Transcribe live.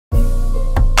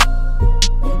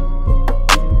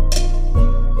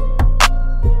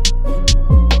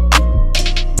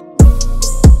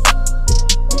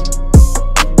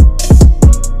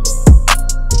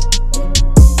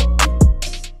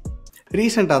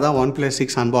ரீசெண்டாக தான் OnePlus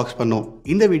 6 unbox பண்ணோம்.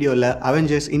 இந்த வீடியோவில்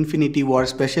Avengers Infinity War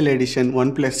Special Edition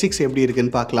OnePlus 6 எப்படி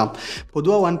இருக்குன்னு பார்க்கலாம்.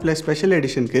 பொதுவாக OnePlus Special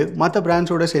Editionக்கு மற்ற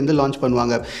பிராண்ட்ஸோட சேர்ந்து லான்ச்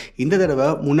பண்ணுவாங்க. இந்த தடவை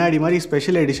முன்னாடி மாதிரி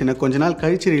ஸ்பெஷல் எடிஷனை கொஞ்ச நாள்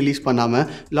கழித்து ரிலீஸ் பண்ணாமல்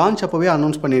லான்ச் அப்போவே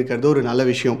அனௌன்ஸ் பண்ணியிருக்கிறது ஒரு நல்ல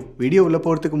விஷயம். வீடியோவில்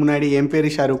போகிறதுக்கு முன்னாடி என் பேர்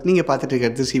ஷாருக், நீங்கள் பார்த்துட்டு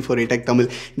இருக்கிறது C4A Tech தமிழ்.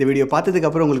 இந்த வீடியோ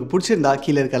பார்த்ததுக்கப்புறம் உங்களுக்கு பிடிச்சிருந்தா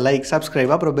கீழே இருக்க லைக்,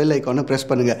 சப்ஸ்கிரைப், அப்புறம் பெல் ஐக்கானை ப்ரெஸ்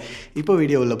பண்ணுங்கள். இப்போ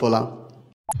வீடியோவில் போகலாம்.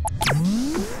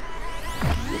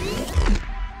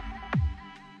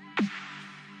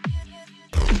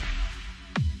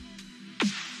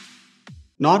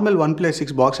 நார்மல் OnePlus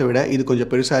 6 பாக்ஸை விட இது கொஞ்சம்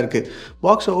பெருசாக இருக்குது.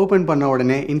 பாக்ஸை ஓப்பன் பண்ண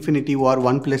உடனே Infinity War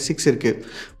OnePlus 6 இருக்குது.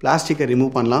 பிளாஸ்டிக்கை ரிமூவ்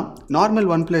பண்ணலாம். நார்மல்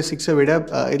OnePlus 6ஐ விட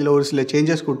இதில் ஒரு சில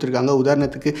சேஞ்சஸ் கொடுத்துருக்காங்க.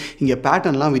 உதாரணத்துக்கு இங்கே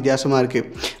பேட்டர்ன்லாம் வித்தியாசமாக இருக்குது.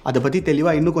 அதை பற்றி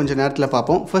தெளிவாக இன்னும் கொஞ்சம் நேரத்தில்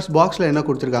பார்ப்போம். ஃபர்ஸ்ட் பாக்ஸில் என்ன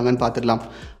கொடுத்துருக்காங்கன்னு பார்த்துடலாம்.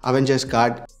 Avengers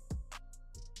card,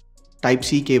 type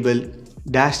C cable,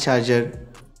 dash charger,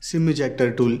 sim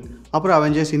ejector tool, அப்புறம்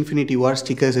அவெஞ்சர்ஸ் இன்ஃபினிட்டி வார்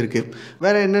ஸ்டிக்கர்ஸ் இருக்குது.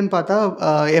 வேறு என்னென்னு பார்த்தா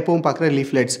எப்பவும் பார்க்குற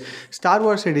leaflets. Star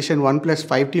Wars edition OnePlus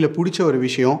 5Tல பிடிச்ச ஒரு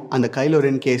விஷயம் அந்த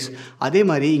கைலோரன் கேஸ். அதே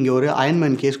மாதிரி இங்கே ஒரு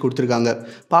அயன்மேன் கேஸ் கொடுத்துருக்காங்க.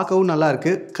 பார்க்கவும்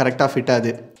நல்லாயிருக்கு, கரெக்டாக ஃபிட்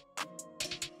ஆகுது.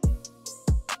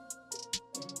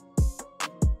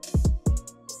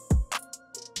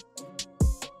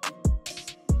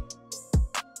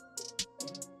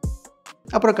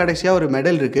 அப்புறம் கடைசியாக ஒரு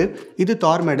மெடல் இருக்குது. இது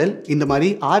தார் மெடல். இந்த மாதிரி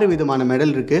 6 விதமான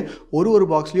மெடல் இருக்குது. ஒரு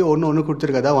பாக்ஸ்லேயும் ஒன்று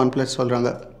கொடுத்துருக்கதா OnePlus சொல்கிறாங்க.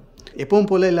 எப்பவும்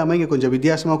போல் இல்லாமல் இங்கே கொஞ்சம்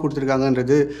வித்தியாசமாக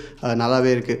கொடுத்துருக்காங்கன்றது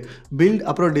நல்லாவே இருக்குது. பில்ட்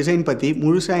அப்புறம் டிசைன் பற்றி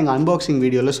முழுசாக எங்கள் அன்பாக்சிங்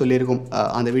வீடியோவில் சொல்லியிருக்கோம்.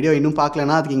 அந்த வீடியோ இன்னும்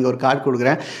பார்க்கலன்னா அதுக்கு இங்கே ஒரு கார்டு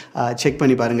கொடுக்குறேன், செக்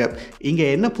பண்ணி பாருங்கள். இங்கே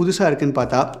என்ன புதுசாக இருக்குதுன்னு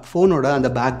பார்த்தா ஃபோனோட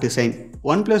அந்த பேக் டிசைன்.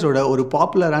 OnePlusஓட ஒரு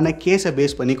பாப்புலரான கேஸை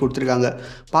பேஸ் பண்ணி கொடுத்துருக்காங்க.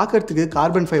 பார்க்குறதுக்கு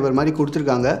கார்பன் ஃபைபர் மாதிரி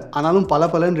கொடுத்துருக்காங்க, ஆனாலும்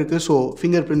பலன்னு இருக்குது. So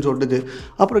finger prints ஒட்டுது.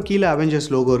 அப்புறம் கீழே அவெஞ்சர்ஸ்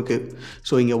லோகோ இருக்குது.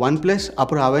 ஸோ இங்கே OnePlus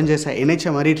அப்புறம் அவெஞ்சர்ஸை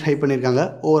இணைச்ச மாதிரி ட்ரை பண்ணியிருக்காங்க.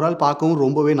 ஓவரால் பார்க்கவும்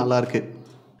ரொம்பவே நல்லாயிருக்கு.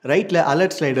 ரைட்டில்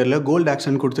அலர்ட் ஸ்லைடரில் கோல்டு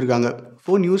ஆக்ஷன் கொடுத்துருக்காங்க.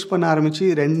 ஃபோன் யூஸ் பண்ண ஆரம்பித்து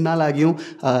 2 நாள் ஆகியும்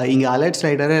இங்கே அலர்ட்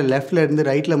ஸ்லைடரை லெஃப்டில் இருந்து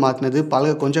ரைட்டில் மாற்றினது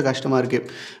கொஞ்சம் கஷ்டமாக இருக்குது.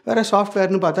 வேறு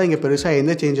சாஃப்ட்வேர்னு பார்த்தா இங்கே பெருசாக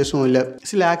எந்த சேஞ்சஸும் இல்லை.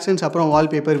 சில ஆக்ஷன்ஸ் அப்புறம்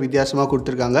வால்பேப்பர் வித்தியாசமாக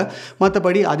கொடுத்துருக்காங்க.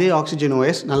 மற்றபடி அதே ஆக்சிஜன்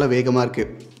OS நல்ல வேகமாக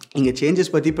இருக்குது. இங்கே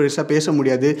சேஞ்சஸ் பற்றி பெருசாக பேச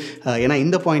முடியாது, ஏன்னா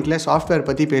இந்த பாயிண்டில் சாஃப்ட்வேர்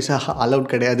பற்றி பேச அலவுட்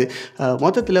கிடையாது.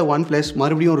 மொத்தத்தில் OnePlus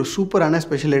மறுபடியும் ஒரு சூப்பரான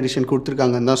ஸ்பெஷல் எடிஷன்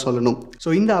கொடுத்துருக்காங்கன்னு தான் சொல்லணும். ஸோ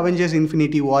இந்த அவெஞ்சர்ஸ்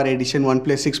இன்ஃபினிட்டி வார் எடிஷன்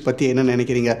OnePlus 6 பற்றி என்ன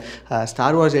நினைக்கிறீங்க?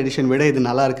 ஸ்டார் வார்ஸ் எடிஷன் விட இது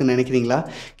நல்லா இருக்குன்னு நினைக்கிறீங்களா?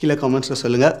 கீழே கமெண்ட்ஸில்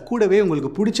சொல்லுங்கள். கூடவே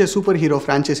உங்களுக்கு பிடிச்ச சூப்பர் ஹீரோ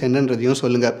ஃப்ரான்ச்சைஸ் என்னன்றதையும்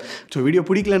சொல்லுங்கள். ஸோ வீடியோ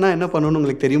பிடிக்கலன்னா என்ன பண்ணணும்னு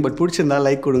உங்களுக்கு தெரியும், பட் பிடிச்சிருந்தா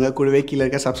லைக் கொடுங்க. கூடவே கீழே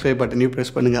இருக்க சப்ஸ்கிரைப் பட்டனையும்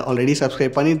ப்ரெஸ் பண்ணுங்கள். ஆல்ரெடி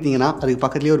சப்ஸ்கிரைப் பண்ணியிருந்தீங்கன்னா அதுக்கு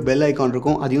பக்கத்துலேயே ஒரு பெல் ஐக்கான்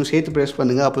இருக்கும், அதையும் சேர்த்து ப்ரெஸ்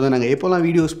பண்ணுங்கள். அப்போ தான் நாங்கள் எப்போல்லாம்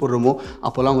வீடியோஸ் போடுறோமோ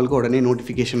அப்போல்லாம் உங்களுக்கு உடனே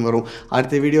நோட்டிஃபிகேஷன் வரும்.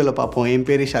 அடுத்த வீடியோவில் பார்ப்போம். என்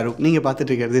பேர் ஷாருக், நீங்கள்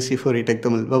பார்த்துட்டு இருக்கிறது C4A Tech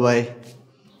தமிழ். பாய்.